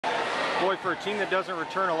Boy, for a team that doesn't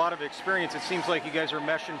return a lot of experience, it seems like you guys are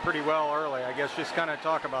meshing pretty well early. I guess just kind of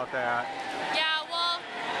talk about that. Yeah, well,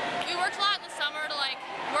 we worked a lot in the summer to like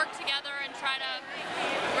work together and try to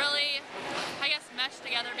really, I guess, mesh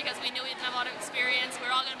together because we knew we didn't have a lot of experience. We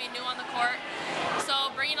were all going to be new on the court.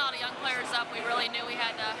 So bringing all the young players up, we really knew we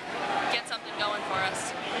had to get something going for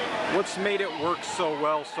us. What's made it work so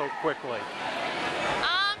well so quickly?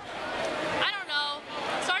 I don't know.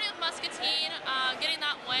 Starting with Muscatine, getting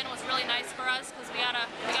that win was really nice for us because we got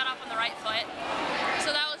off on the right foot.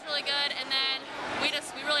 So that was really good. And then we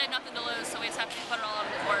really had nothing to lose, so we just have to put it all over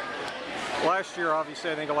the court. Last year,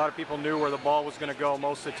 obviously, I think a lot of people knew where the ball was going to go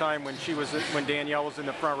most of the time when Danielle was in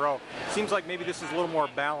the front row. Seems like maybe this is a little more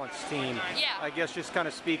balanced team. Yeah. I guess just kind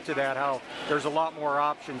of speak to that, how there's a lot more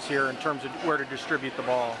options here in terms of where to distribute the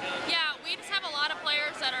ball. Yeah, we just have a lot of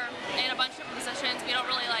players that are in a bunch of different positions. We don't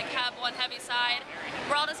really like have one heavy side.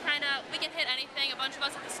 We're all just kind of, we can hit anything. A bunch of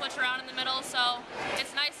us have to switch around in the middle, so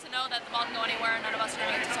it's nice to know that the ball can go anywhere and none of us are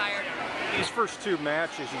going to get too tired. These first two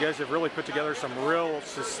matches, you guys have really put together some real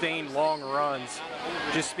sustained long runs.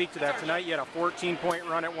 Just speak to that. Tonight you had a 14-point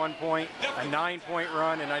run at one point, a 9-point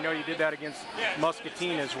run, and I know you did that against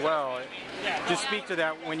Muscatine as well. Just speak to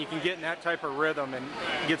that when you can get in that type of rhythm and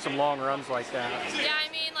get some long runs like that. Yeah,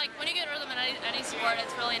 I mean, like when you get rhythm in any sport,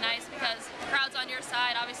 it's really nice because the crowd's on your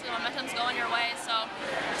side. Obviously, momentum's going your way, so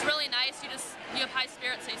it's really nice. You have high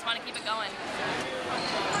spirits, so you just want to keep it going.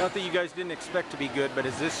 Not that you guys didn't expect to be good, but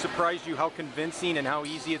has this surprised you how convincing and how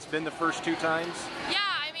easy it's been the first two times? Yeah,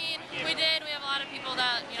 I mean, we did. We have a lot of people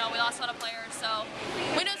that, we lost a lot of players, so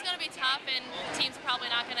we knew it was going to be tough, and teams are probably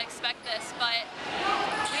not going to expect this, but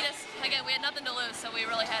again, we had nothing to lose, so we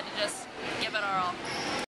really had to just give it our all.